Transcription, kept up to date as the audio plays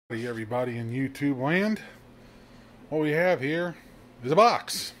Hey everybody in YouTube land. What we have here is a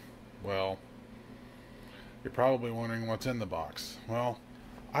box. Well, you're probably wondering what's in the box. Well,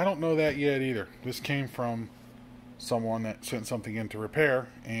 I don't know that yet either. This came from someone that sent something in to repair,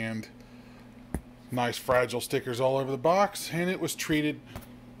 and nice fragile stickers all over the box, and it was treated,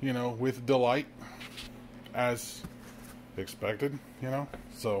 with delight as expected,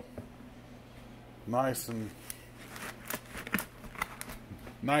 So nice and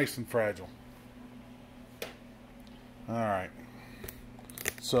fragile. Alright,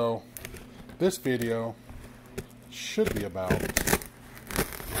 so this video should be about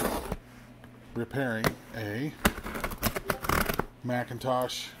repairing a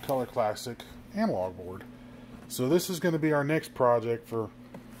Macintosh Color Classic analog board. So this is going to be our next project for,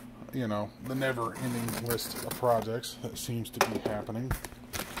 the never-ending list of projects that seems to be happening.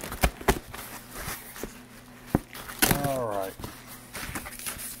 Alright.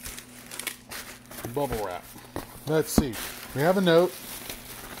 Bubble wrap. Let's see. We have a note,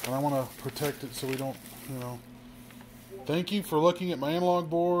 and I want to protect it so we don't, Thank you for looking at my analog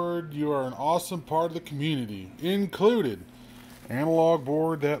board. You are an awesome part of the community. Included, analog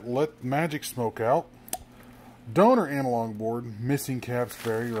board that let magic smoke out. Donor analog board, missing caps,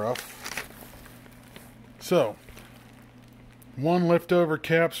 very rough. So, one leftover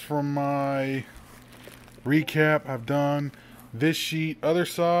caps from my recap I've done. This sheet, other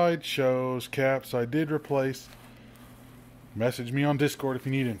side, shows caps I did replace. Message me on Discord if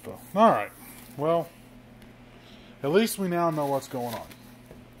you need info. Alright, well, at least we now know what's going on.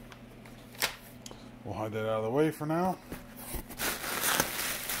 We'll hide that out of the way for now.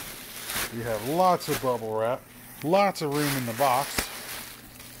 We have lots of bubble wrap, lots of room in the box.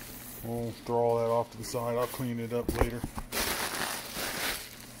 We'll throw all that off to the side. I'll clean it up later.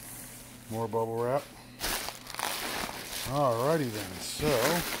 More bubble wrap. Alrighty then, so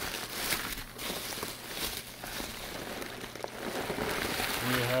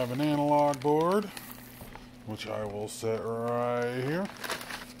we have an analog board, which I will set right here.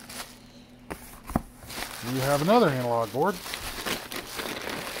 We have another analog board,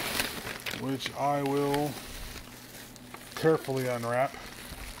 which I will carefully unwrap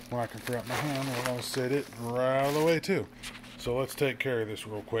when I can free up my hand. We're going to set it right out of the way too. So let's take care of this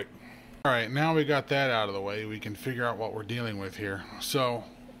real quick. Alright, now we got that out of the way, we can figure out what we're dealing with here. So,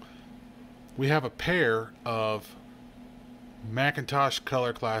 we have a pair of Macintosh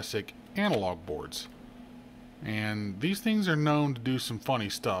Color Classic analog boards. And these things are known to do some funny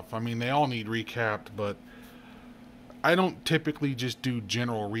stuff. I mean, they all need recapped, but I don't typically just do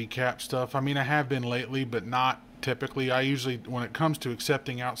general recap stuff. I mean, I have been lately, but not typically. I usually, when it comes to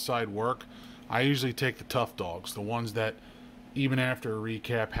accepting outside work, I usually take the tough dogs, the ones that even after a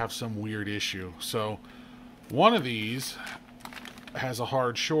recap have some weird issue. So one of these has a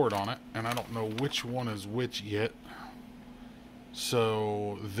hard short on it, and I don't know which one is which yet.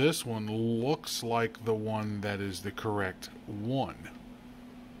 So this one looks like the one that is the correct one.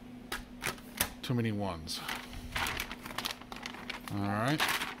 Too many ones. Alright,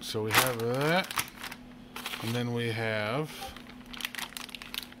 so we have that, and then we have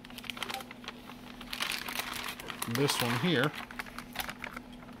this one here,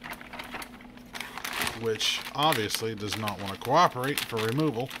 which obviously does not want to cooperate for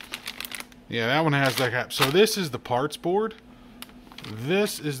removal. Yeah, that one has that cap. So this is the parts board.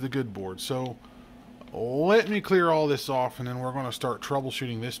 This is the good board. So let me clear all this off, and then we're going to start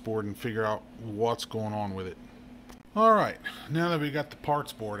troubleshooting this board and figure out what's going on with it. Alright, now that we got the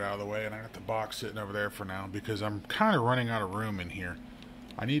parts board out of the way, and I got the box sitting over there for now because I'm kind of running out of room in here.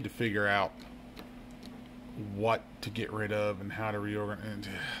 I need to figure out what to get rid of and how to reorganize.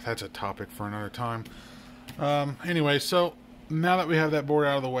 That's a topic for another time. Anyway, so now that we have that board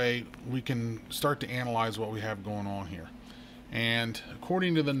out of the way, we can start to analyze what we have going on here. And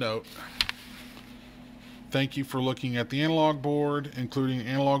according to the note, thank you for looking at the analog board, including an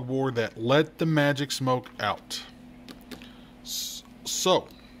analog board that let the magic smoke out. So,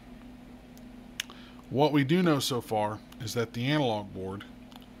 what we do know so far is that the analog board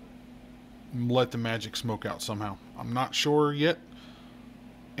let the magic smoke out somehow. I'm not sure yet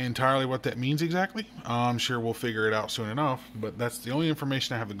entirely what that means exactly. I'm sure we'll figure it out soon enough, but that's the only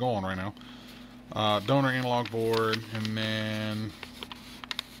information I have to go on right now. Donor analog board, and then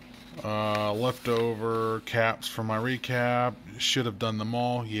leftover caps from my recap. Should have done them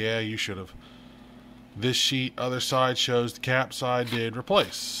all. Yeah, you should have. This sheet, other side, shows the cap side did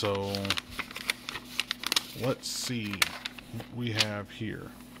replace. So let's see what we have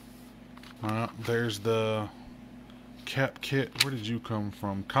here. There's the cap kit. Where did you come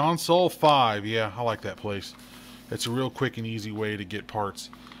from? Console 5. Yeah, I like that place. It's a real quick and easy way to get parts.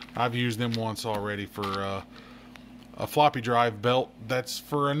 I've used them once already for a floppy drive belt. That's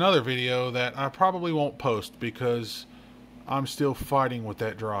for another video that I probably won't post because I'm still fighting with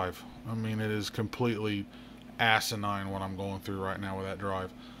that drive. I mean, it is completely asinine what I'm going through right now with that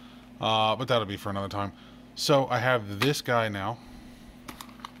drive. But that'll be for another time. So I have this guy now,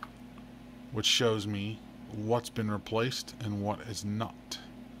 which shows me what's been replaced and what is not.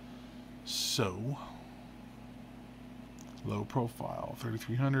 So, low profile,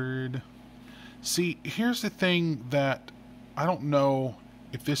 3300. See, here's the thing that I don't know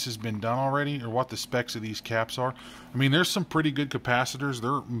if this has been done already or what the specs of these caps are. I mean, there's some pretty good capacitors.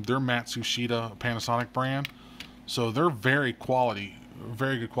 They're Matsushita, Panasonic brand. So they're very good quality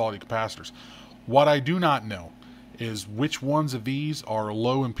capacitors. What I do not know is which ones of these are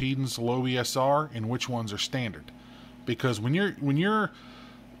low impedance, low ESR, and which ones are standard. Because when you're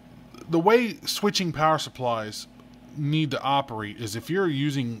the way switching power supplies need to operate is if you're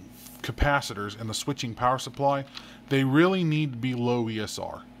using capacitors in the switching power supply, they really need to be low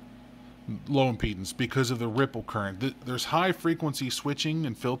ESR, low impedance, because of the ripple current. There's high frequency switching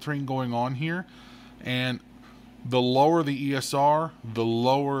and filtering going on here, and the lower the ESR, the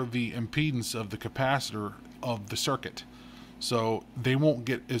lower the impedance of the capacitor of the circuit. So they won't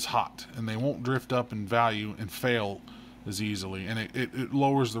get as hot, and they won't drift up in value and fail as easily, and it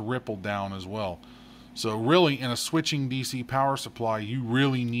lowers the ripple down as well. So really, in a switching DC power supply, you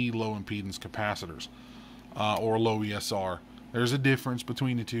really need low impedance capacitors or low ESR. There's a difference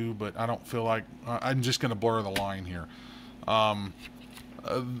between the two, but I don't feel like I'm just going to blur the line here.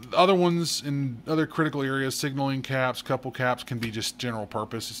 Other ones in other critical areas, signaling caps, couple caps can be just general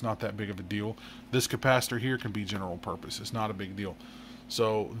purpose. It's not that big of a deal. This capacitor here can be general purpose. It's not a big deal.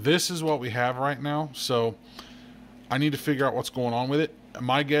 So this is what we have right now. So I need to figure out what's going on with it.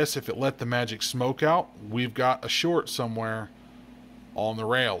 My guess, if it let the magic smoke out, we've got a short somewhere on the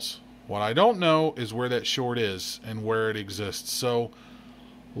rails. What I don't know is where that short is and where it exists. So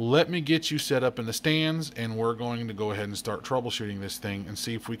let me get you set up in the stands, and we're going to go ahead and start troubleshooting this thing and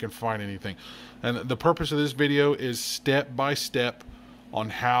see if we can find anything. And the purpose of this video is step by step on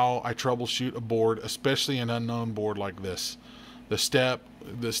how I troubleshoot a board, especially an unknown board like this. The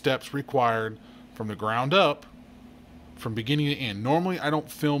steps required from the ground up, from beginning to end. Normally I don't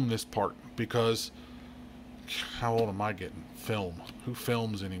film this part because how old am I getting? Film. Who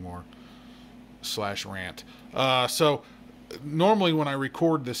films anymore? /rant. So normally when I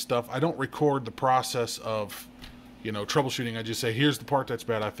record this stuff, I don't record the process of, you know, troubleshooting. I just say, here's the part that's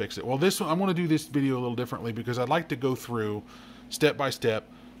bad, I fix it. Well, this one, I want to do this video a little differently because I'd like to go through step by step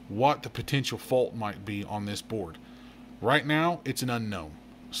what the potential fault might be on this board. Right now, it's an unknown.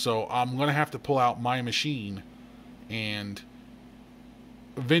 So I'm going to have to pull out my machine and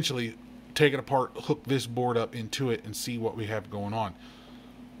eventually take it apart, hook this board up into it, and see what we have going on.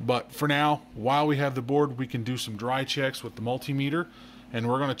 But for now, while we have the board, we can do some dry checks with the multimeter, and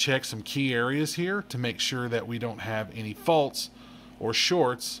we're going to check some key areas here to make sure that we don't have any faults or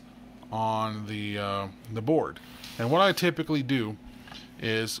shorts on the board. And what I typically do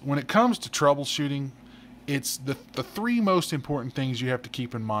is, when it comes to troubleshooting, it's the three most important things you have to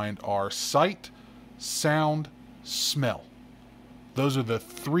keep in mind are sight, sound, smell. Those are the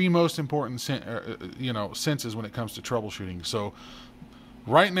three most important senses when it comes to troubleshooting. So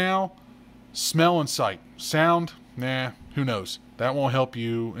right now, smell and sight. Sound, nah, who knows? That won't help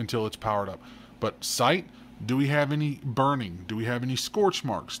you until it's powered up. But sight, do we have any burning? Do we have any scorch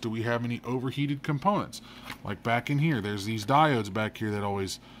marks? Do we have any overheated components? Like back in here, there's these diodes back here that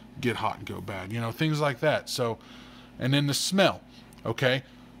always get hot and go bad. You know, things like that. So, and then the smell, okay?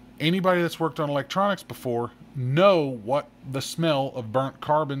 Anybody that's worked on electronics before know what the smell of burnt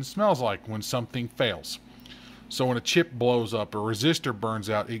carbon smells like when something fails. So when a chip blows up or resistor burns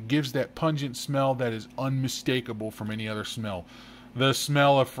out, it gives that pungent smell that is unmistakable from any other smell. The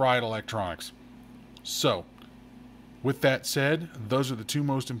smell of fried electronics. So, with that said, those are the two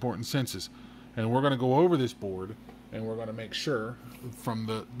most important senses. And we're going to go over this board, and we're going to make sure,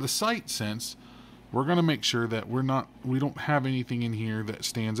 from the sight sense, we're going to make sure that we don't have anything in here that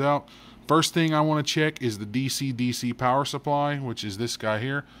stands out. First thing I want to check is the DC-DC power supply, which is this guy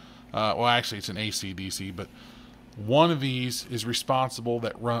here. Well, actually, it's an AC-DC, but one of these is responsible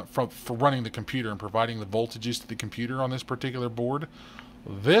for running the computer and providing the voltages to the computer on this particular board.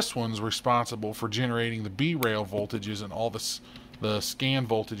 This one's responsible for generating the B-rail voltages and all the scan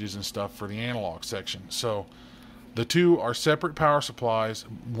voltages and stuff for the analog section. So the two are separate power supplies.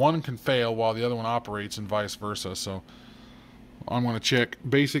 One can fail while the other one operates, and vice versa. So I'm going to check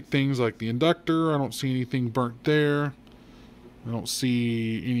basic things like the inductor. I don't see anything burnt there. I don't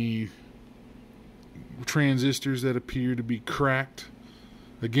see any transistors that appear to be cracked.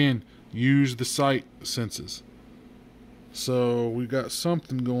 Again, use the sight senses. So we got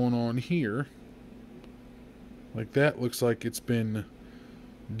something going on here. Like that looks like it's been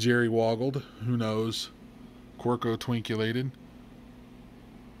jerry woggled. Who knows? Corko twinkulated.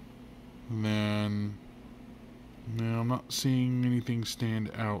 And then, no, I'm not seeing anything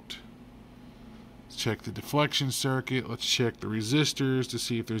stand out. Let's check the deflection circuit. Let's check the resistors to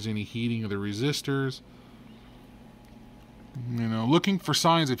see if there's any heating of the resistors. You know, looking for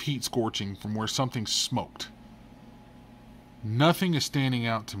signs of heat scorching from where something's smoked. Nothing is standing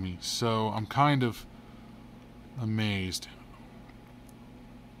out to me, so I'm kind of amazed.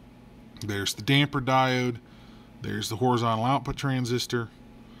 There's the damper diode. There's the horizontal output transistor.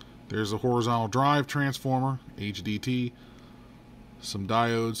 There's the horizontal drive transformer, HDT. Some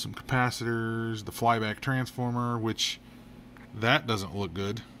diodes, some capacitors, the flyback transformer, which that doesn't look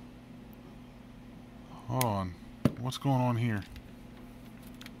good. Hold on. What's going on here?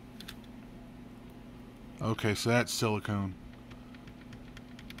 Okay, so that's silicone.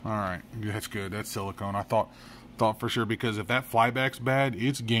 Alright, that's good. That's silicone. I thought for sure, because if that flyback's bad,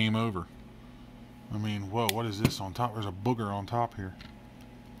 it's game over. I mean, whoa, what is this on top? There's a booger on top here.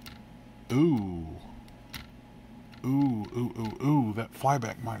 Ooh. Ooh, that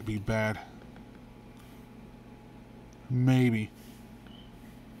flyback might be bad. Maybe.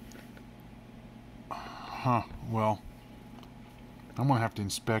 Huh, well, I'm going to have to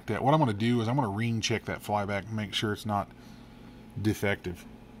inspect that. What I'm going to do is I'm going to ring check that flyback and make sure it's not defective.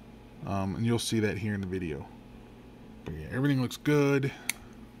 And you'll see that here in the video. But yeah, everything looks good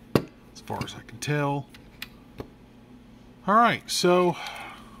as far as I can tell. Alright, so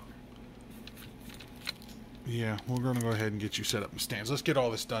yeah, we're going to go ahead and get you set up in the stands. Let's get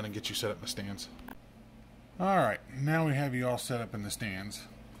all this done and get you set up in the stands. Alright, now we have you all set up in the stands.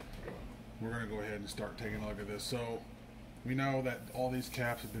 We're going to go ahead and start taking a look at this. So, we know that all these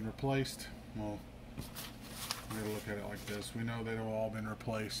caps have been replaced. Well, we're going to look at it like this. We know they've all been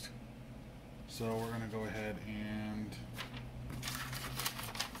replaced. So, we're going to go ahead and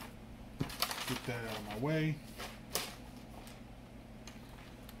get that out of my way.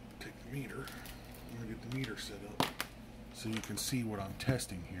 Take the meter. I'm going to get the meter set up so you can see what I'm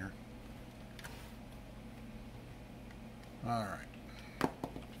testing here. Alright.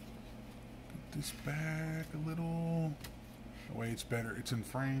 This back a little. The way it's better, it's in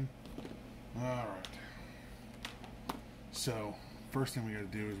frame. Alright. So, first thing we gotta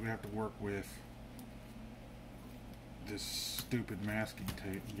do is we have to work with this stupid masking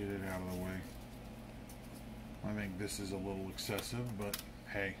tape and get it out of the way. I think this is a little excessive, but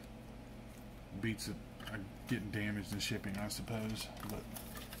hey, beats it getting damaged in shipping, I suppose, but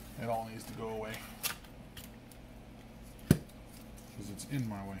it all needs to go away because it's in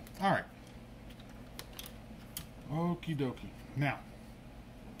my way. Alright. Okie dokie. Now,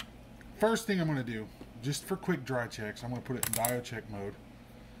 first thing I'm going to do, just for quick dry checks, I'm going to put it in diode check mode.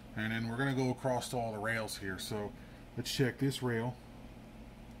 And then we're going to go across to all the rails here. So, let's check this rail.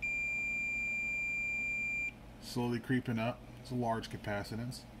 Slowly creeping up. It's a large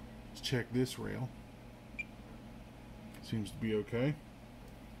capacitance. Let's check this rail. Seems to be okay.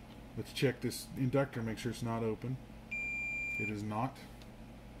 Let's check this inductor, make sure it's not open. It is not.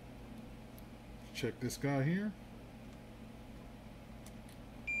 Check this guy here.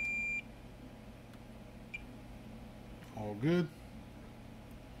 All good.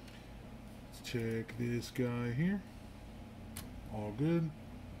 Let's check this guy here. All good.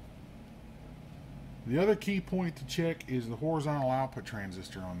 The other key point to check is the horizontal output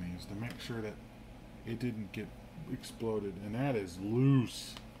transistor on these to make sure that it didn't get exploded, and that is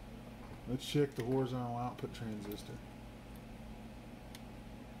loose. Let's check the horizontal output transistor.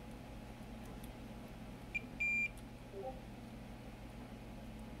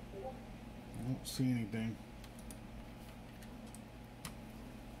 I don't see anything.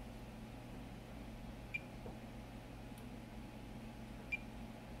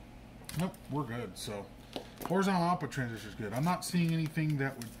 Nope, we're good. So, horizontal output transistor is good. I'm not seeing anything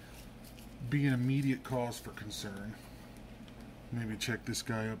that would be an immediate cause for concern. Maybe check this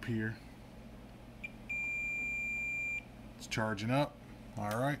guy up here. It's charging up.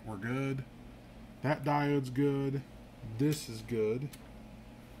 Alright, we're good. That diode's good. This is good.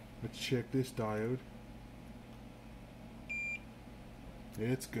 Let's check this diode.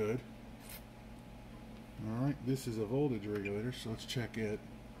 It's good. Alright, this is a voltage regulator, so let's check it.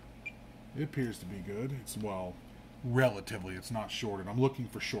 It appears to be good. It's, well, relatively, it's not shorted. I'm looking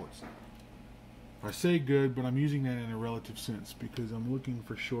for shorts. I say good, but I'm using that in a relative sense because I'm looking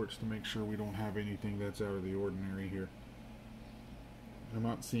for shorts to make sure we don't have anything that's out of the ordinary here. I'm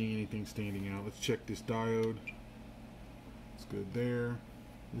not seeing anything standing out. Let's check this diode. It's good there.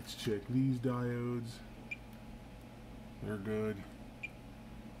 Let's check these diodes. They're good.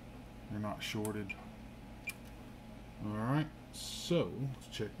 They're not shorted. Alright, so let's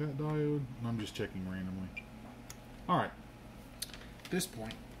check that diode. I'm just checking randomly. Alright, at this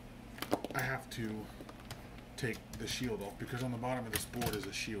point, I have to take the shield off because on the bottom of this board is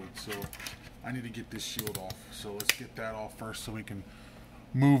a shield. So I need to get this shield off. So let's get that off first so we can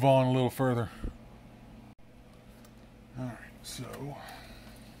move on a little further. Alright, so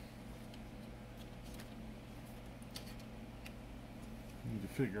I need to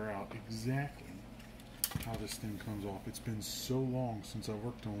figure out exactly how this thing comes off. It's been so long since I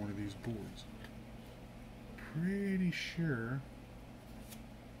worked on one of these boards. Pretty sure.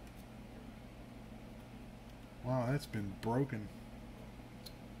 Wow, that's been broken.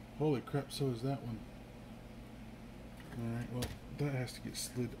 Holy crap, so is that one. Alright, well, that has to get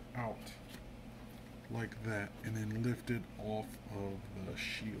slid out like that and then lifted off of the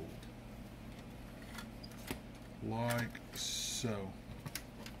shield. Like so.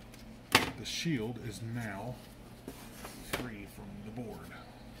 The shield is now free from the board.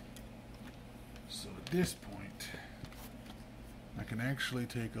 So at this point, I can actually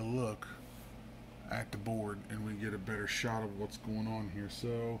take a look at the board and we get a better shot of what's going on here.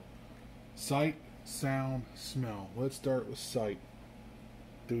 So, sight, sound, smell. Let's start with sight.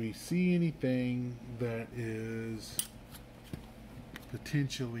 Do we see anything that is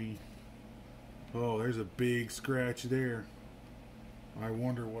potentially... Oh, there's a big scratch there. I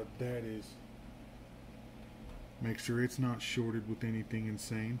wonder what that is. Make sure it's not shorted with anything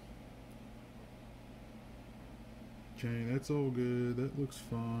insane. Okay, that's all good. That looks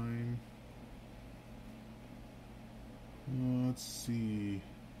fine. Let's see.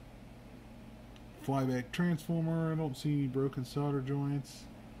 Flyback transformer. I don't see any broken solder joints.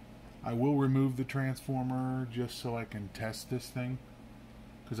 I will remove the transformer just so I can test this thing.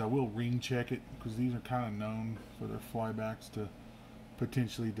 Because I will ring check it. Because these are kind of known for their flybacks to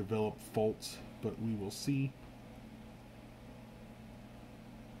potentially develop faults, but we will see.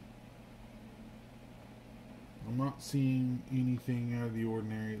 I'm not seeing anything out of the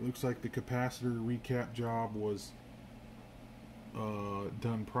ordinary. It looks like the capacitor recap job was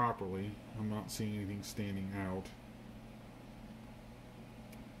done properly. I'm not seeing anything standing out.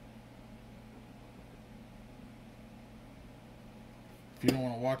 If you don't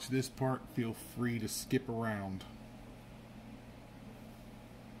want to watch this part, feel free to skip around.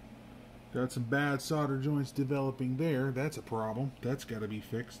 Got some bad solder joints developing there. That's a problem. That's got to be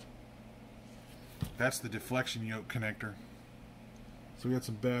fixed. That's the deflection yoke connector. So we got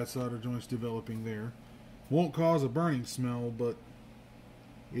some bad solder joints developing there. Won't cause a burning smell, but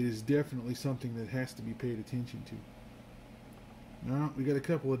it is definitely something that has to be paid attention to. Now, we got a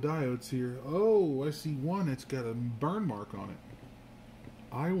couple of diodes here. Oh, I see one that's got a burn mark on it.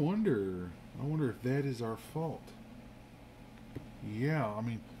 I wonder if that is our fault. Yeah, I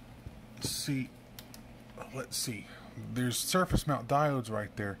mean, let's see. There's surface mount diodes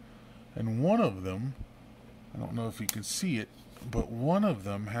right there. And one of them, I don't know if you can see it, but one of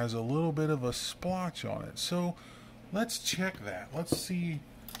them has a little bit of a splotch on it. So let's check that. Let's see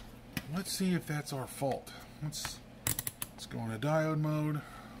if that's our fault. Let's go into diode mode.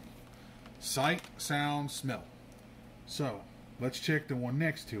 Sight, sound, smell. So let's check the one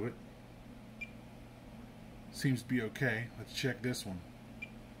next to it. Seems to be okay. Let's check this one.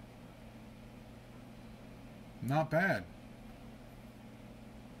 Not bad.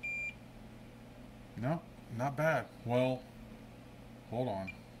 No, not bad. Well, hold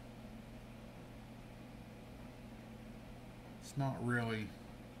on. It's not really...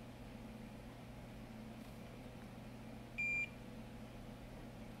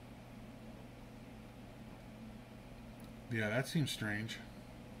 Yeah, that seems strange.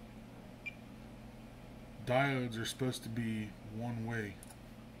 Diodes are supposed to be one way.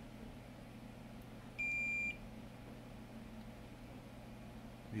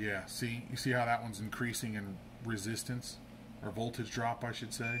 Yeah, see, you see how that one's increasing in resistance, or voltage drop, I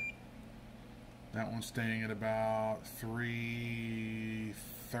should say. That one's staying at about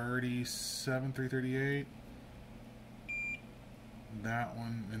 337, 338. That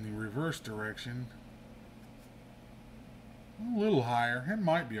one in the reverse direction, a little higher. It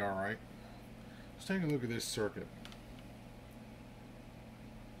might be all right. Let's take a look at this circuit.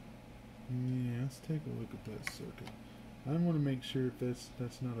 Yeah, let's take a look at that circuit. I want to make sure if that's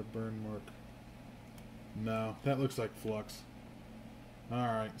not a burn mark. No, that looks like flux.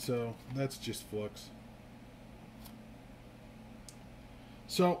 Alright, so that's just flux.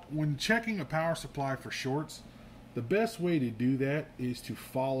 So when checking a power supply for shorts, the best way to do that is to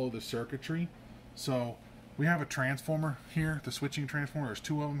follow the circuitry. So we have a transformer here, the switching transformer. There's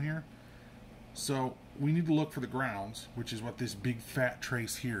two of them here. So we need to look for the grounds, which is what this big fat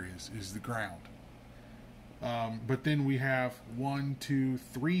trace here is the ground. But then we have 1, 2,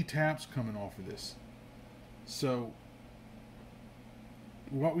 3 taps coming off of this. So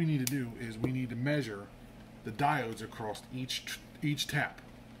what we need to do is we need to measure the diodes across each tap.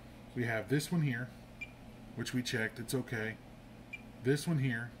 We have this one here, which we checked, it's okay. This one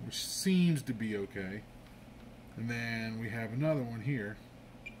here, which seems to be okay. And then we have another one here.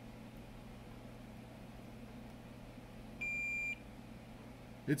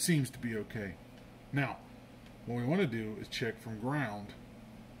 It seems to be okay. Now, what we want to do is check from ground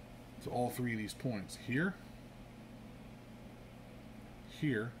to all 3 of these points. Here,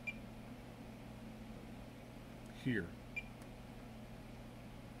 here, here.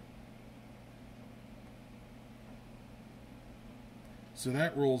 So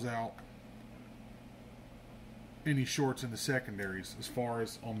that rolls out any shorts in the secondaries as far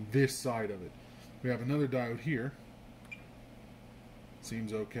as on this side of it. We have another diode here.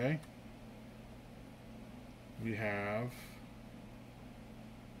 Seems okay. We have,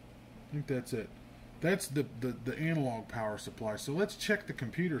 I think that's it. That's the analog power supply. So let's check the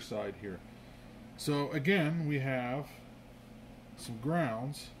computer side here. So again, we have some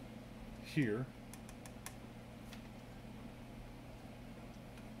grounds here.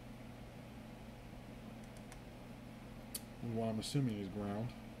 What I'm assuming is ground.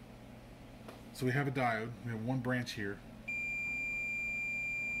 So we have a diode. We have one branch here.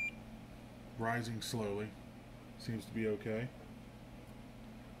 Rising slowly. Seems to be okay.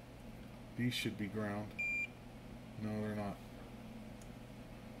 These should be ground. No, they're not.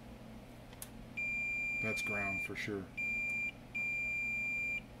 That's ground for sure.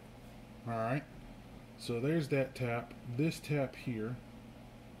 Alright. So there's that tap. This tap here.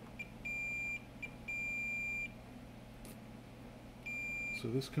 So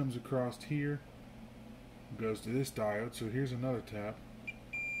this comes across here, goes to this diode, so here's another tap.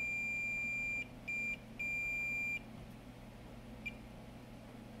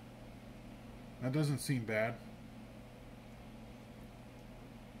 That doesn't seem bad.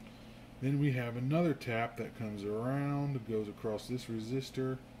 Then we have another tap that comes around, goes across this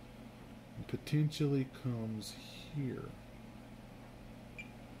resistor, and potentially comes here.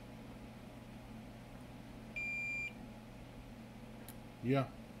 Yeah.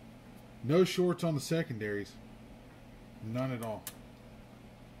 No shorts on the secondaries. None at all.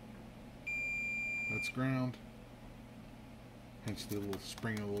 That's ground. Hence the little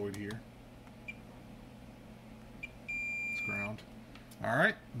spring alloy here. It's ground.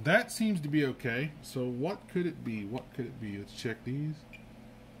 Alright. That seems to be okay. So what could it be? What could it be? Let's check these.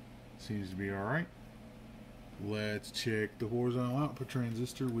 Seems to be alright. Let's check the horizontal output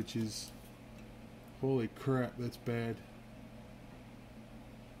transistor, which is... Holy crap, that's bad.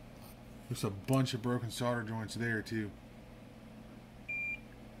 There's a bunch of broken solder joints there too.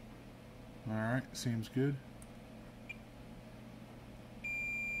 Alright, seems good.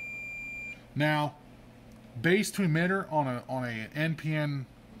 Now, base to emitter on a NPN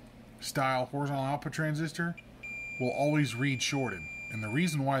style horizontal output transistor will always read shorted. And the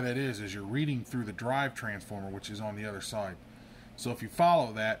reason why that is you're reading through the drive transformer, which is on the other side. So if you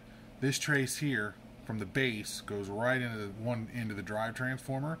follow that, this trace here from the base goes right into the one end of the drive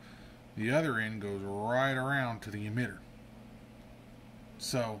transformer. The other end goes right around to the emitter.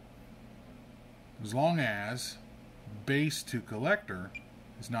 So, as long as base to collector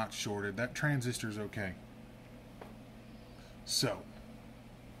is not shorted, that transistor is okay. So,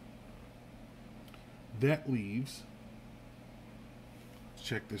 that leaves, let's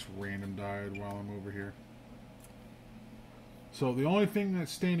check this random diode while I'm over here. So the only thing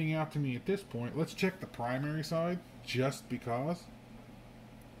that's standing out to me at this point, let's check the primary side, just because.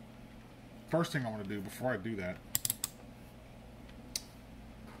 First thing I want to do before I do that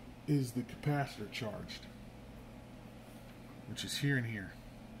is the capacitor charged, which is here and here.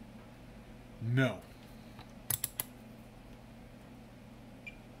 No.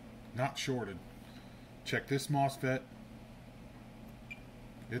 Not shorted. Check this MOSFET.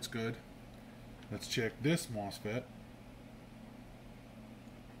 It's good. Let's check this MOSFET.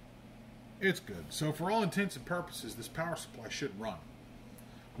 It's good. So for all intents and purposes, this power supply should run.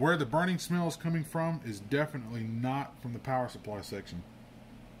 Where the burning smell is coming from is definitely not from the power supply section.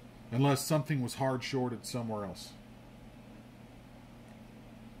 Unless something was hard shorted somewhere else.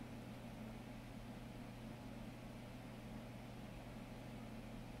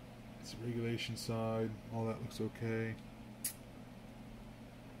 It's the regulation side. All that looks okay.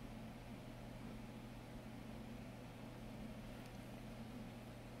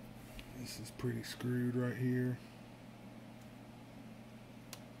 This is pretty screwed right here.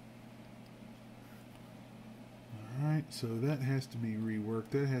 Alright, so that has to be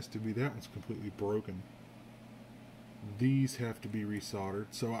reworked. That one's completely broken. These have to be resoldered.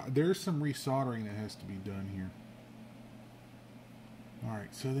 So there's some resoldering that has to be done here.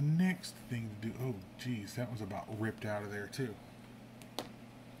 Alright, so the next thing to do... Oh, geez, that was about ripped out of there, too.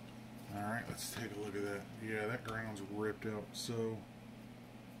 Alright, let's take a look at that. Yeah, that ground's ripped out, so...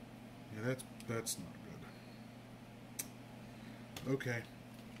 Yeah, that's not good. Okay,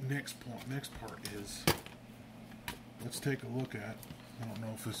 next part is... Let's take a look at... I don't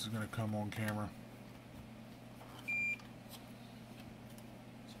know if this is going to come on camera.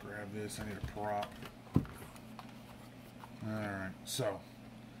 Let's grab this. I need a prop. Alright, so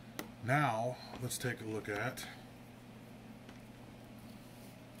now let's take a look at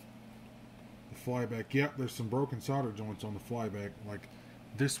the flyback. Yep, there's some broken solder joints on the flyback. Like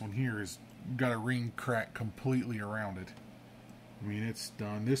this one here has got a ring crack completely around it. I mean, it's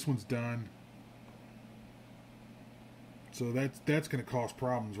done. This one's done. So that's going to cause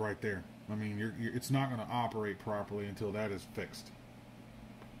problems right there. I mean, it's not going to operate properly until that is fixed.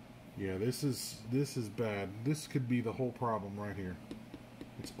 Yeah, this is bad. This could be the whole problem right here.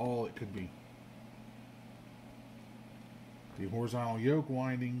 It's all it could be. The horizontal yoke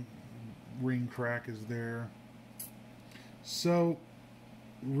winding ring crack is there. So,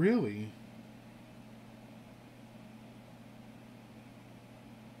 really,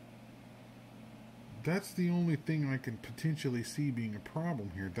 that's the only thing I can potentially see being a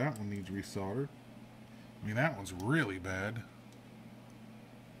problem here. That one needs resoldered. I mean, that one's really bad.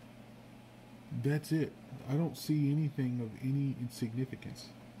 That's it. I don't see anything of any significance.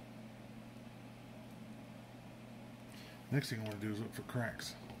 Next thing I want to do is look for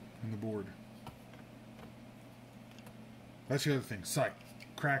cracks in the board. That's the other thing. Sight.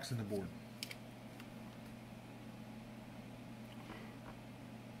 Cracks in the board.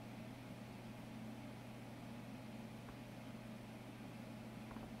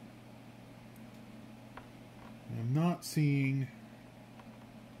 I'm not seeing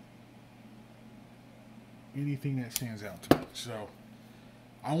anything that stands out to me. So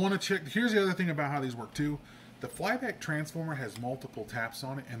I want to check. Here's the other thing about how these work too. The flyback transformer has multiple taps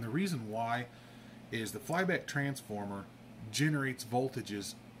on it, and the reason why is the flyback transformer generates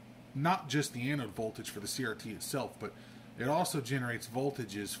voltages, not just the anode voltage for the CRT itself, but it also generates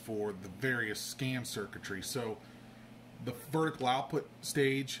voltages for the various scan circuitry. So the vertical output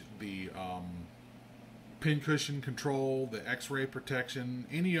stage, the pincushion control, the X-ray protection,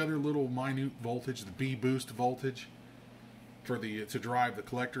 any other little minute voltage, the B boost voltage for the to drive the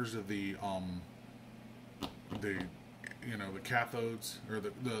collectors of the cathodes, or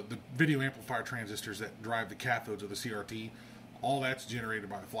the video amplifier transistors that drive the cathodes of the CRT. All that's generated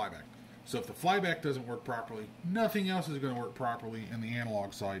by the flyback. So if the flyback doesn't work properly, nothing else is going to work properly in the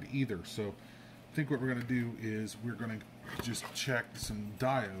analog side either. So I think what we're going to do is we're going to just check some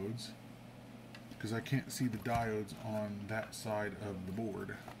diodes, because I can't see the diodes on that side of the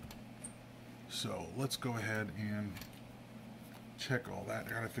board. So let's go ahead and check all that.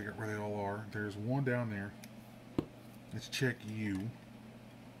 I gotta figure out where they all are. There's one down there. Let's check U.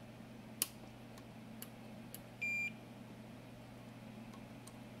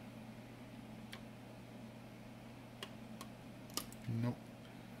 Nope.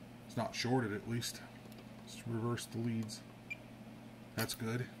 It's not shorted at least. Let's reverse the leads. That's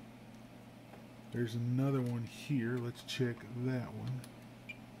good. There's another one here. Let's check that one.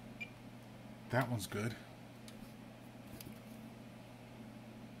 That one's good.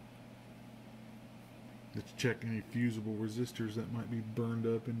 Let's check any fusible resistors that might be burned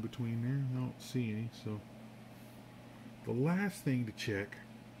up in between there. I don't see any. So the last thing to check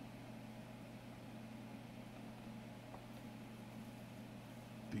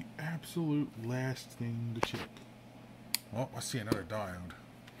the absolute last thing to check. Oh, I see another diode.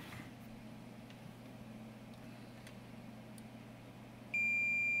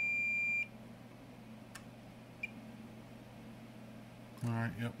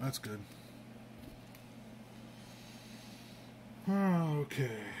 Alright, yep, that's good.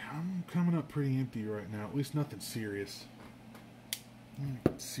 Okay, I'm coming up pretty empty right now. At least nothing serious.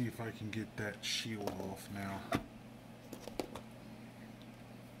 Let's see if I can get that shield off now.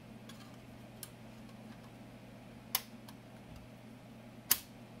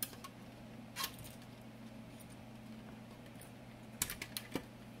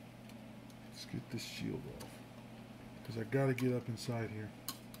 Let's get this shield off, because I gotta get up inside here.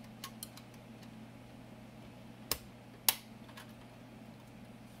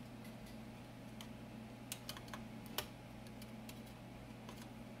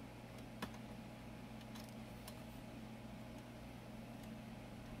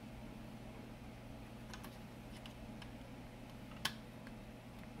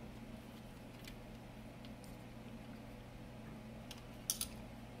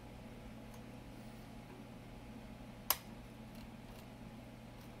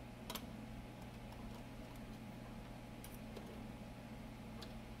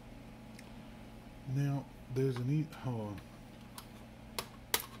 there's an E. Hold on.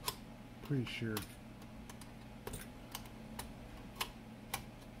 Pretty sure.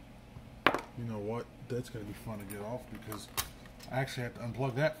 You know what? That's going to be fun to get off because I actually have to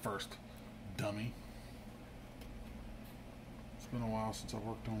unplug that first. Dummy. It's been a while since I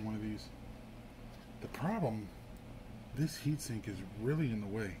worked on one of these. The problem, this heatsink is really in the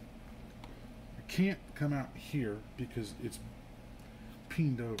way. I can't come out here because it's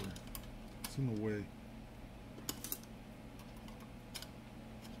peened over. It's in the way.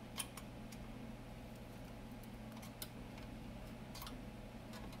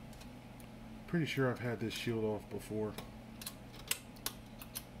 Pretty sure I've had this shield off before.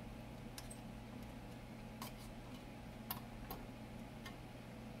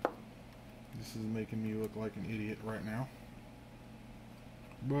 This is making me look like an idiot right now.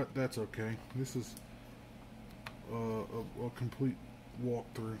 But that's okay. This is a complete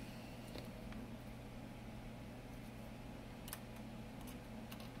walkthrough.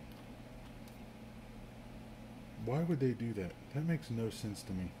 Why would they do that? That makes no sense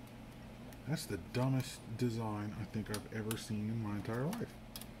to me. That's the dumbest design I think I've ever seen in my entire life.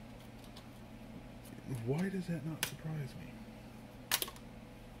 Why does that not surprise me?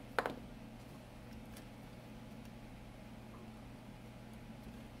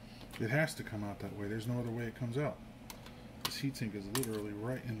 It has to come out that way. There's no other way it comes out. This heatsink is literally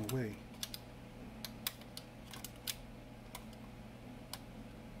right in the way.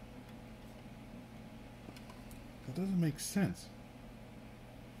 That doesn't make sense.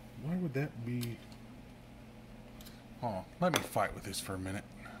 Why would that be? Oh, let me fight with this for a minute.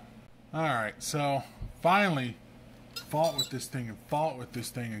 Alright, so finally fought with this thing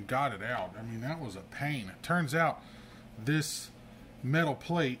and got it out. I mean, that was a pain. It turns out this metal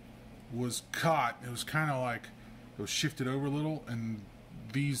plate was caught. It was kind of like it was shifted over a little, and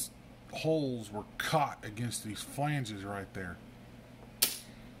these holes were caught against these flanges right there.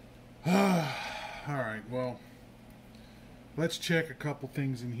 Alright, well, let's check a couple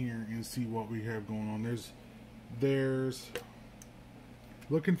things in here and see what we have going on. There's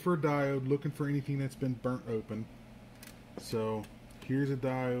looking for a diode, looking for anything that's been burnt open. So here's a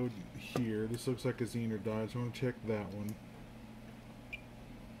diode here. This looks like a Zener diode, so I'm going to check that one.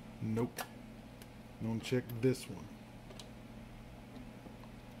 Nope. I'm going to check this one.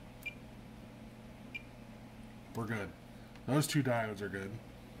 We're good. Those two diodes are good.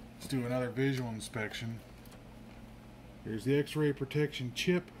 Let's do another visual inspection. Here's the X-ray protection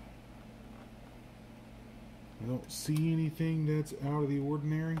chip. I don't see anything that's out of the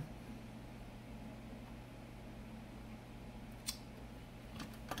ordinary.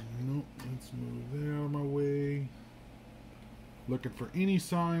 Nope, let's move that out of my way. Looking for any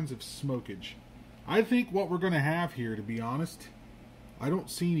signs of smokage. I think what we're going to have here, to be honest, I don't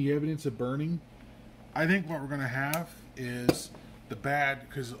see any evidence of burning. I think what we're going to have is the bad,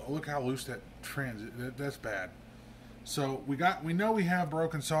 because look how loose that transit, that's bad. So we know we have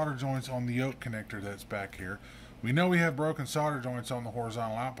broken solder joints on the yoke connector that's back here. We know we have broken solder joints on the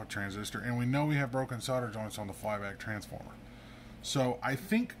horizontal output transistor, and we know we have broken solder joints on the flyback transformer. So I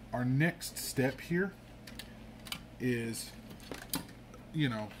think our next step here is, you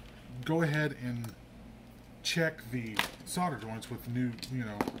know, go ahead and check the solder joints with new, you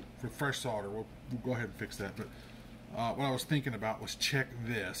know, for fresh solder. We'll go ahead and fix that. But what I was thinking about was check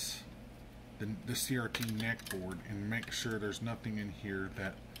this. The CRT neck board, and make sure there's nothing in here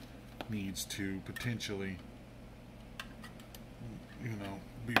that needs to potentially, you know,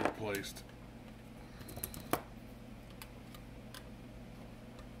 be replaced.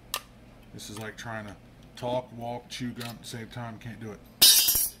 This is like trying to talk, walk, chew gum at the same time. Can't do it.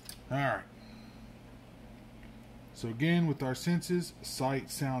 Alright. So again, with our senses, sight,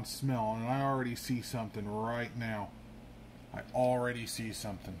 sound, smell, and I already see something right now. I already see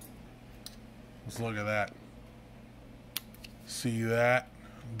something. Let's look at that. See that?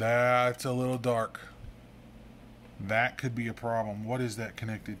 That's a little dark. That could be a problem. What is that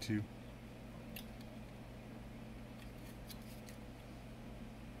connected to?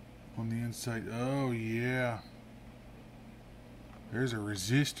 On the inside. Oh, yeah. There's a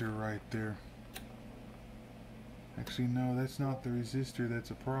resistor right there. Actually, no, that's not the resistor.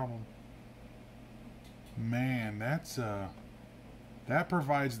 That's a problem. Man, that's that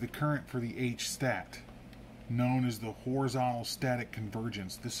provides the current for the H-stat, known as the horizontal static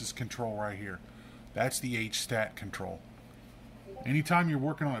convergence. This is control right here. That's the H-stat control. Anytime you're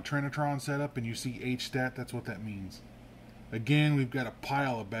working on a Trinitron setup and you see H-stat, that's what that means. Again, we've got a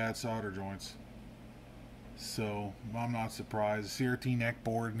pile of bad solder joints. So, I'm not surprised. The CRT neck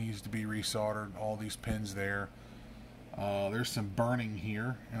board needs to be resoldered. All these pins there. There's some burning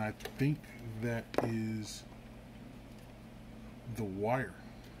here, and I think that is the wire.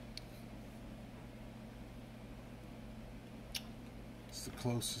 It's the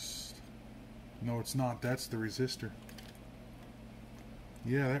closest. No, it's not. That's the resistor.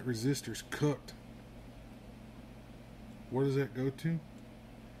 Yeah, that resistor's cooked. Where does that go to?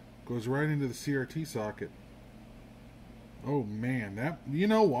 Goes right into the CRT socket. Oh man, that, you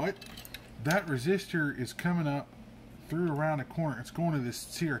know what? That resistor is coming up through around the corner. It's going to this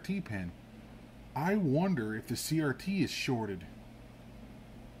CRT pin. I wonder if the CRT is shorted.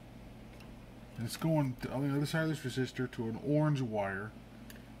 And it's going to, on the other side of this resistor to an orange wire.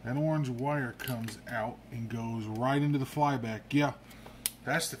 That orange wire comes out and goes right into the flyback. Yeah,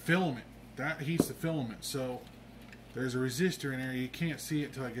 that's the filament. That heats the filament. So there's a resistor in there. You can't see it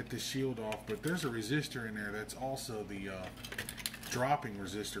until I get this shield off, but there's a resistor in there that's also the dropping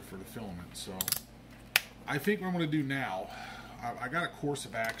resistor for the filament. So I think what I'm going to do now, I got a course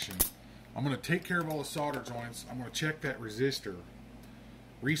of action. I'm going to take care of all the solder joints. I'm going to check that resistor,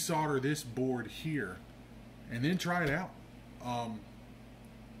 resolder this board here, and then try it out.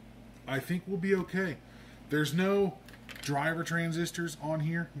 I think we'll be okay. There's no driver transistors on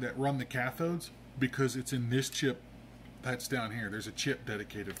here that run the cathodes because it's in this chip that's down here. There's a chip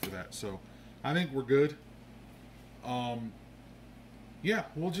dedicated for that. So I think we're good. Yeah,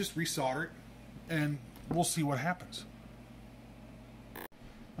 we'll just resolder it and we'll see what happens.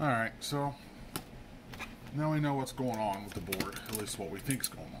 Alright, so now we know what's going on with the board, at least what we think is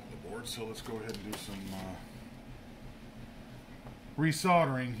going on with the board. So let's go ahead and do some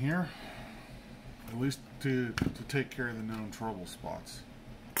resoldering here, at least to take care of the known trouble spots.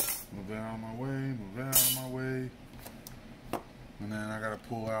 Move that out of my way, move that out of my way. And then I got to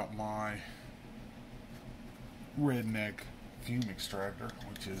pull out my redneck fume extractor,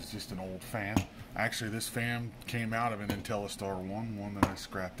 which is just an old fan. Actually, this fan came out of an IntelliStar one that I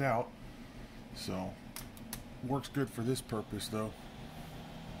scrapped out. So, works good for this purpose though.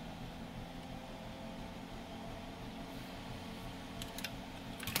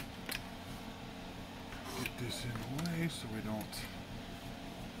 Get this in the way so we don't.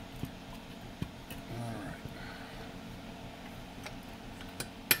 Alright.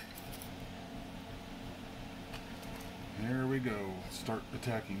 There we go. Start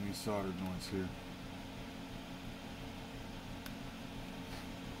attacking these solder joints here.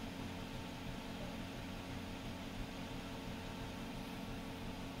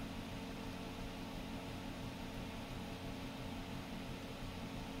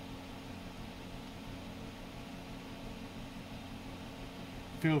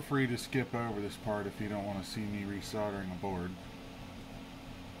 Feel free to skip over this part if you don't want to see me resoldering a board.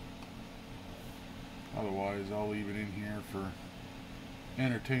 Otherwise, I'll leave it in here for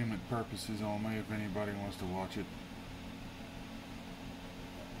entertainment purposes only if anybody wants to watch it.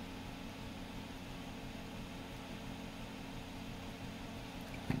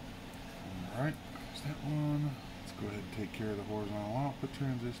 Alright, there's that one. Let's go ahead and take care of the horizontal output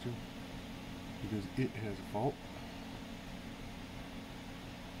transistor because it has a fault.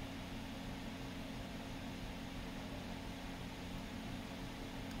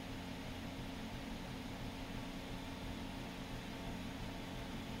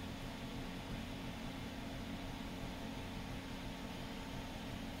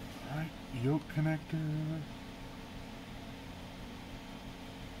 Yoke connector.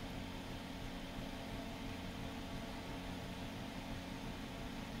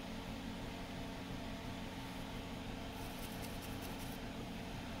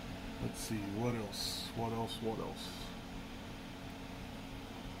 Let's see, what else? What else?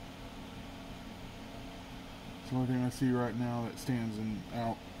 It's the only thing I see right now that stands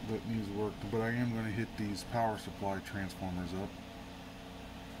out that needs work, but I am going to hit these power supply transformers up.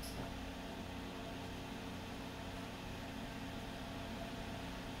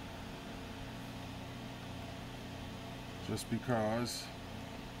 Just because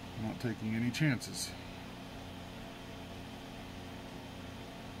I'm not taking any chances.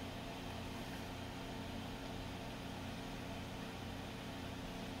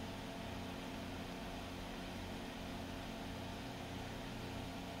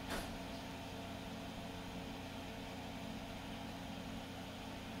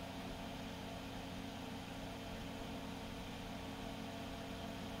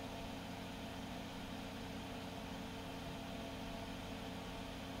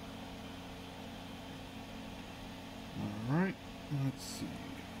 Alright, let's see.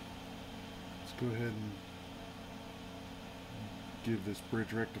 Let's go ahead and give this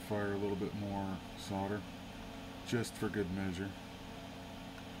bridge rectifier a little bit more solder, just for good measure.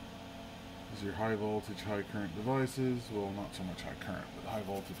 These are high voltage, high current devices. Well, not so much high current, but high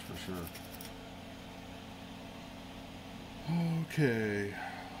voltage for sure. Okay.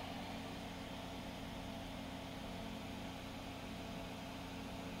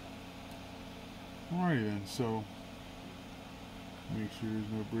 Alrighty then, so make sure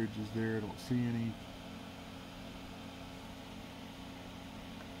there's no bridges there. I don't see any.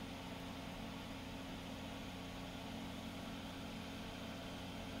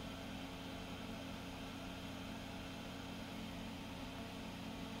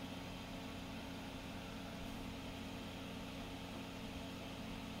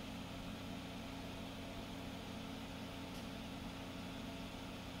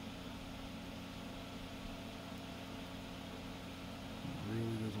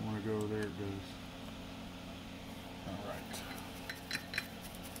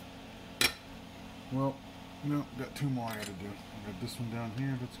 Well, no, got two more I gotta do. I got this one down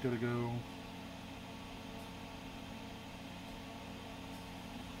here that's gotta go.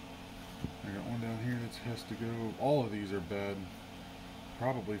 I got one down here that has to go. All of these are bad.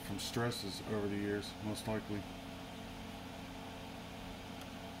 Probably from stresses over the years, most likely.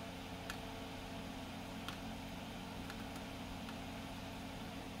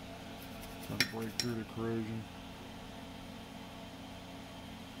 Trying to break through the corrosion.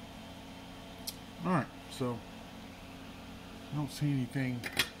 Alright, so I don't see anything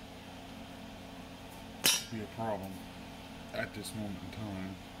to be a problem at this moment in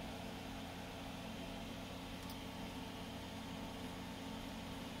time.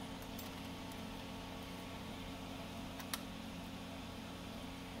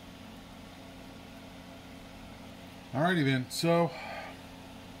 Alrighty then, so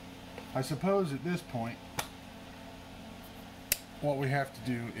I suppose at this point what we have to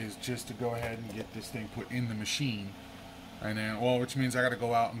do is just to go ahead and get this thing put in the machine. And then, well, which means I got to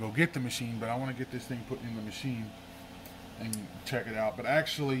go out and go get the machine, but I want to get this thing put in the machine and check it out. But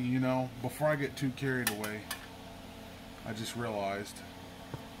actually, you know, before I get too carried away, I just realized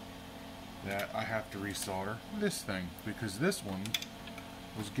that I have to resolder this thing, because this one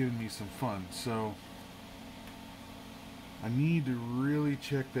was giving me some fun. So I need to really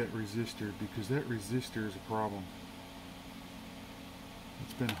check that resistor, because that resistor is a problem.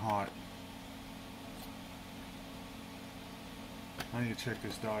 It's been hot. I need to check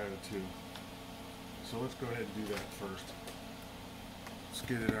this diode too. So let's go ahead and do that first. Let's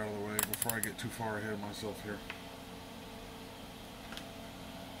get it out of the way before I get too far ahead of myself here.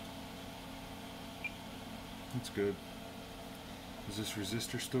 That's good. Is this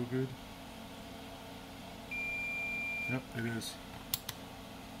resistor still good? Yep, it is.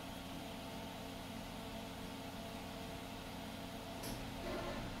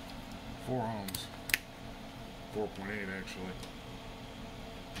 4 ohms. 4.8 actually.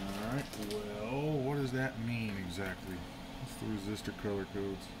 Alright, well, what does that mean exactly? What's the resistor color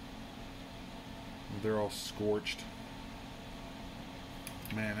codes? They're all scorched.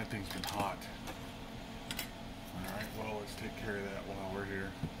 Man, that thing's been hot. Alright, well, let's take care of that while we're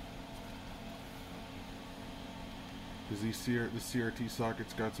here. Because this CRT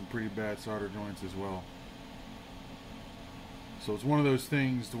socket's got some pretty bad solder joints as well. So it's one of those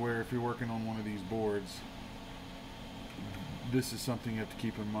things to where if you're working on one of these boards, this is something you have to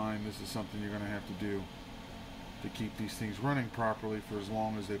keep in mind. This is something you're going to have to do to keep these things running properly for as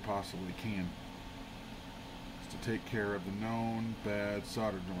long as they possibly can. It's to take care of the known bad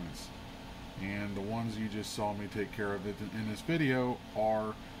solder joints. And the ones you just saw me take care of in this video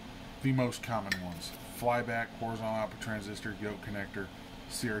are the most common ones. Flyback, horizontal output transistor, yoke connector,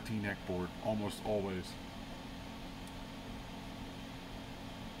 CRT neck board, almost always.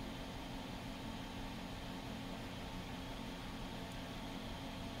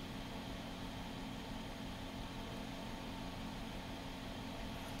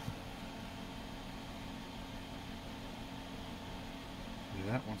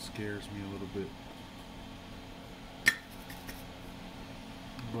 That one scares me a little bit,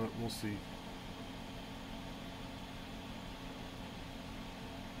 but we'll see.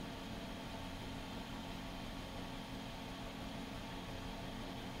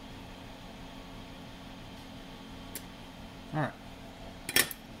 Alright, check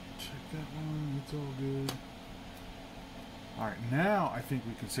that one, it's all good. Alright, now I think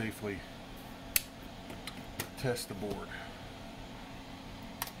we can safely test the board.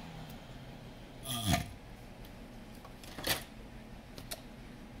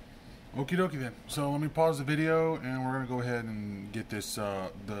 Okie dokie then. So let me pause the video and we're going to go ahead and get this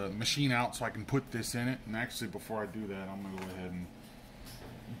the machine out so I can put this in it. And actually before I do that, I'm going to go ahead and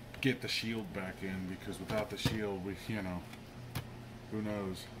get the shield back in, because without the shield, you know, who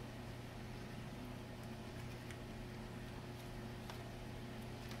knows.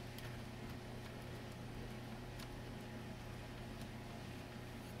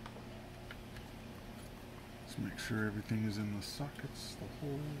 Let's make sure everything is in the sockets, the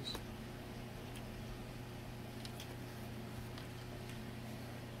holes.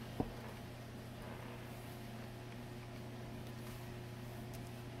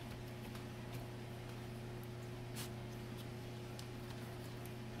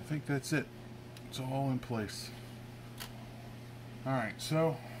 I think that's it. It's all in place. Alright,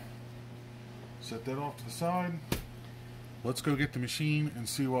 so set that off to the side. Let's go get the machine and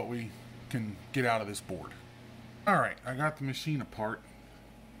see what we can get out of this board. Alright, I got the machine apart.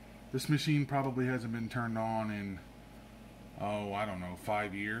 This machine probably hasn't been turned on in, oh, I don't know,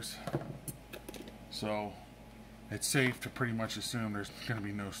 5 years. So it's safe to pretty much assume there's going to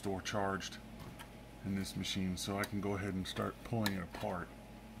be no store charged in this machine. So I can go ahead and start pulling it apart.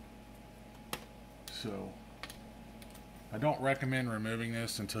 So I don't recommend removing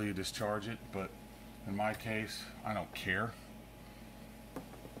this until you discharge it, but in my case, I don't care,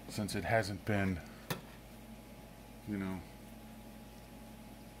 since it hasn't been, you know,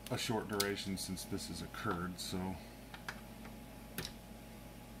 a short duration since this has occurred. So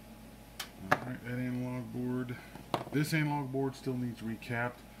alright, that analog board, this analog board still needs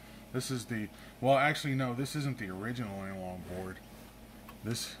recapped. This is the, well, actually no, this isn't the original analog board.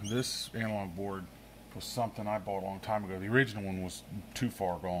 This analog board was something I bought a long time ago. The original one was too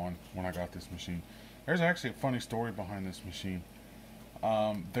far gone when I got this machine. There's actually a funny story behind this machine.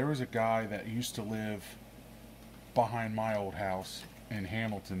 There was a guy that used to live behind my old house in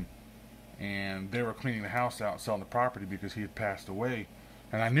Hamilton, and they were cleaning the house out and selling the property because he had passed away.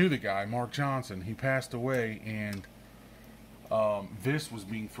 And I knew the guy, Mark Johnson. He passed away, and this was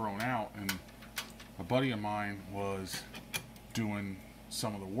being thrown out, and a buddy of mine was doing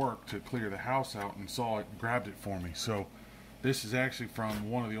some of the work to clear the house out and saw it and grabbed it for me. So this is actually from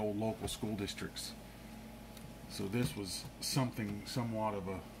one of the old local school districts. So this was something somewhat of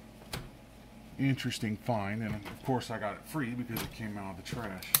a interesting find, and of course I got it free because it came out of the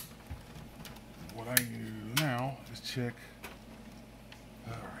trash. What I need to do now is check.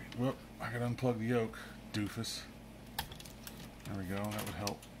 Alright, well, I gotta unplug the yoke, doofus. There we go, that would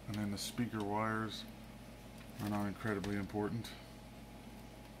help. And then the speaker wires are not incredibly important.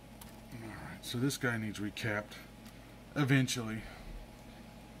 Alright, so this guy needs recapped eventually.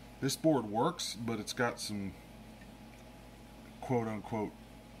 This board works, but it's got some quote-unquote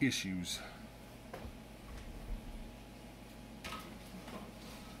issues.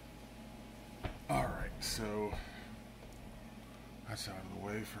 Alright, so that's out of the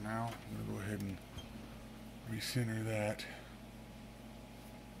way for now. I'm going to go ahead and recenter that.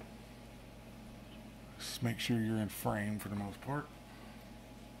 Just make sure you're in frame for the most part.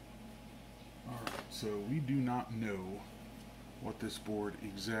 Alright, so we do not know what this board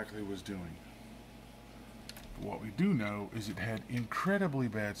exactly was doing. But what we do know is it had incredibly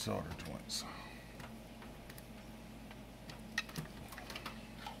bad solder joints.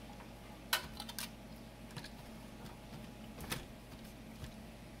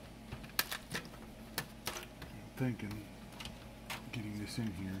 I'm thinking getting this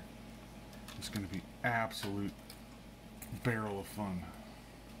in here is going to be absolute barrel of fun.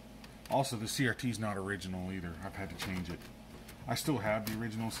 Also, the CRT is not original either. I've had to change it. I still have the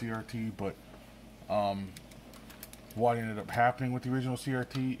original CRT, but what ended up happening with the original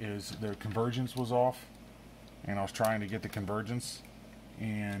CRT is the convergence was off, and I was trying to get the convergence,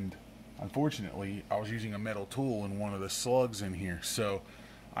 and unfortunately I was using a metal tool in one of the slugs in here. So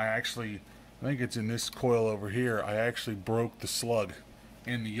I think it's in this coil over here, I actually broke the slug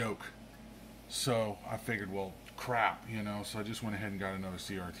in the yoke. So I figured, well, crap, you know, so I just went ahead and got another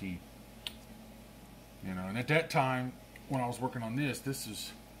CRT. You know, and at that time, when I was working on this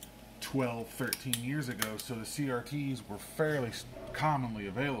is 12, 13 years ago, so the CRTs were fairly commonly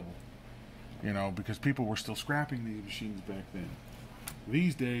available, you know, because people were still scrapping these machines back then.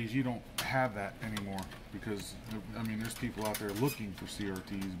 These days, you don't have that anymore because, I mean, there's people out there looking for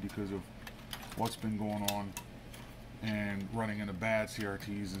CRTs because of what's been going on and running into bad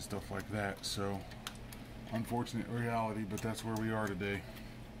CRTs and stuff like that. So, unfortunate reality, but that's where we are today.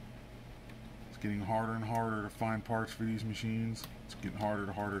 Getting harder and harder to find parts for these machines. It's getting harder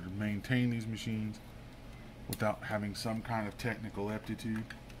and harder to maintain these machines without having some kind of technical aptitude.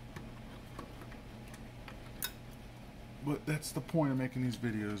 But that's the point of making these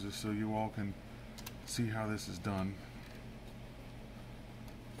videos, is so you all can see how this is done.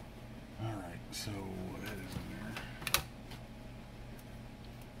 Alright, so that is in there.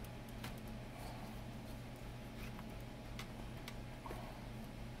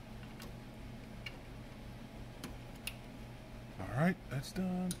 Alright, that's done,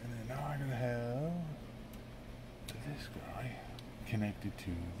 and then now I'm going to have this guy connected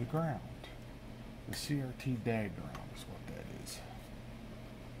to the ground. The CRT diagram is what that is.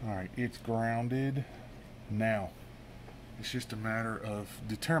 Alright, it's grounded. Now, it's just a matter of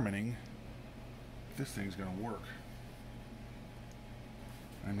determining if this thing's going to work.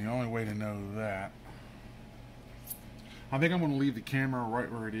 And the only way to know that, I think I'm going to leave the camera right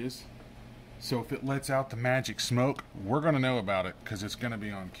where it is. So if it lets out the magic smoke, we're going to know about it because it's going to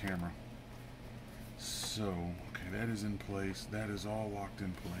be on camera. So, okay, that is in place. That is all locked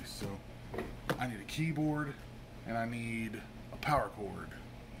in place. So I need a keyboard and I need a power cord.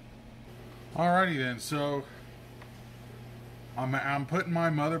 Alrighty then, so I'm putting my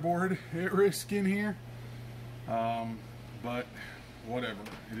motherboard at risk in here. But whatever,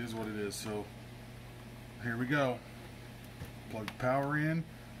 it is what it is. So here we go. Plug the power in.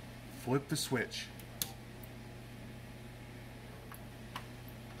 Flip the switch.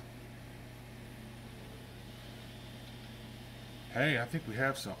 Hey, I think we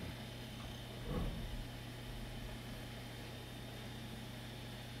have something.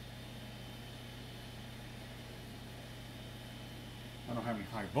 I don't have any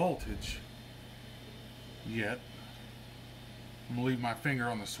high voltage yet. I'm gonna leave my finger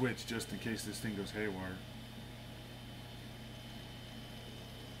on the switch just in case this thing goes haywire.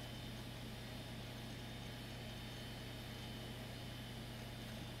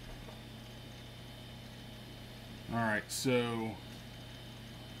 Alright, so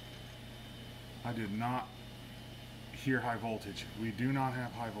I did not hear high voltage. We do not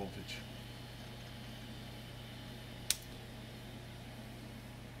have high voltage.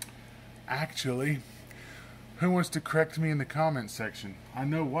 Actually, who wants to correct me in the comments section? I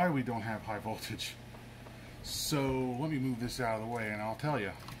know why we don't have high voltage. So let me move this out of the way and I'll tell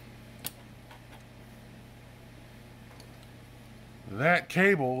you. That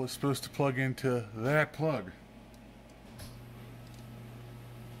cable is supposed to plug into that plug.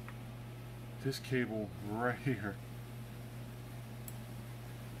 This cable right here.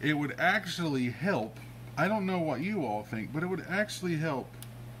 It would actually help. I don't know what you all think, but it would actually help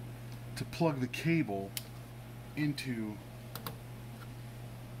to plug the cable into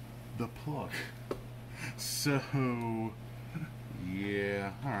the plug. So,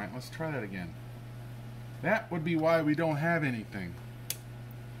 yeah. Alright, let's try that again. That would be why we don't have anything.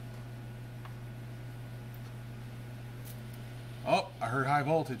 Oh, I heard high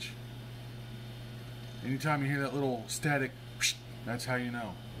voltage. Anytime you hear that little static, that's how you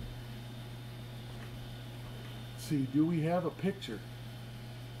know. Let's see, do we have a picture?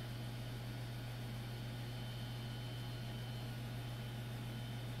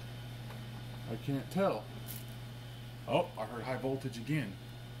 I can't tell. Oh, I heard high voltage again.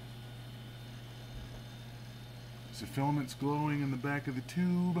 Is the filaments glowing in the back of the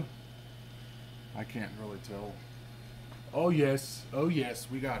tube? I can't really tell. Oh yes,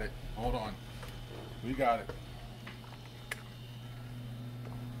 we got it. Hold on. We got it.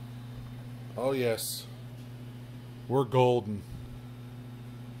 Oh yes. We're golden.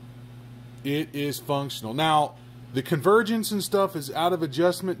 It is functional. Now, the convergence and stuff is out of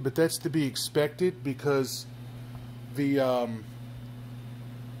adjustment, but that's to be expected because the,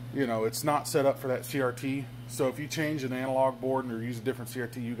 you know, it's not set up for that CRT. So if you change an analog board or use a different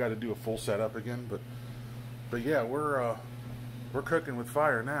CRT, you got to do a full setup again. But yeah, we're cooking with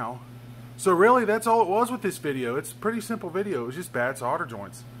fire now. So really, that's all it was with this video. It's a pretty simple video. It was just bad solder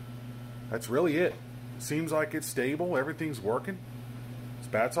joints. That's really it. Seems like it's stable. Everything's working. It's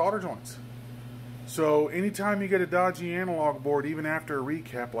bad solder joints. So anytime you get a dodgy analog board, even after a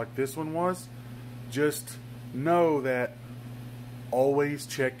recap like this one was, just know that always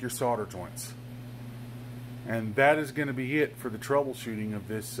check your solder joints. And that is going to be it for the troubleshooting of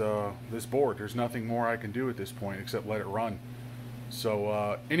this this board. There's nothing more I can do at this point except let it run.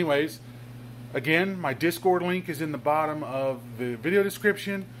 So anyways, again, my Discord link is in the bottom of the video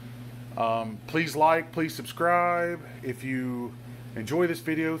description. Please like, please subscribe. If you enjoy this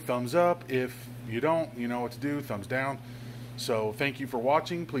video, thumbs up. If you don't, you know what to do, thumbs down. So thank you for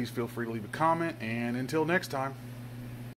watching. Please feel free to leave a comment, and until next time.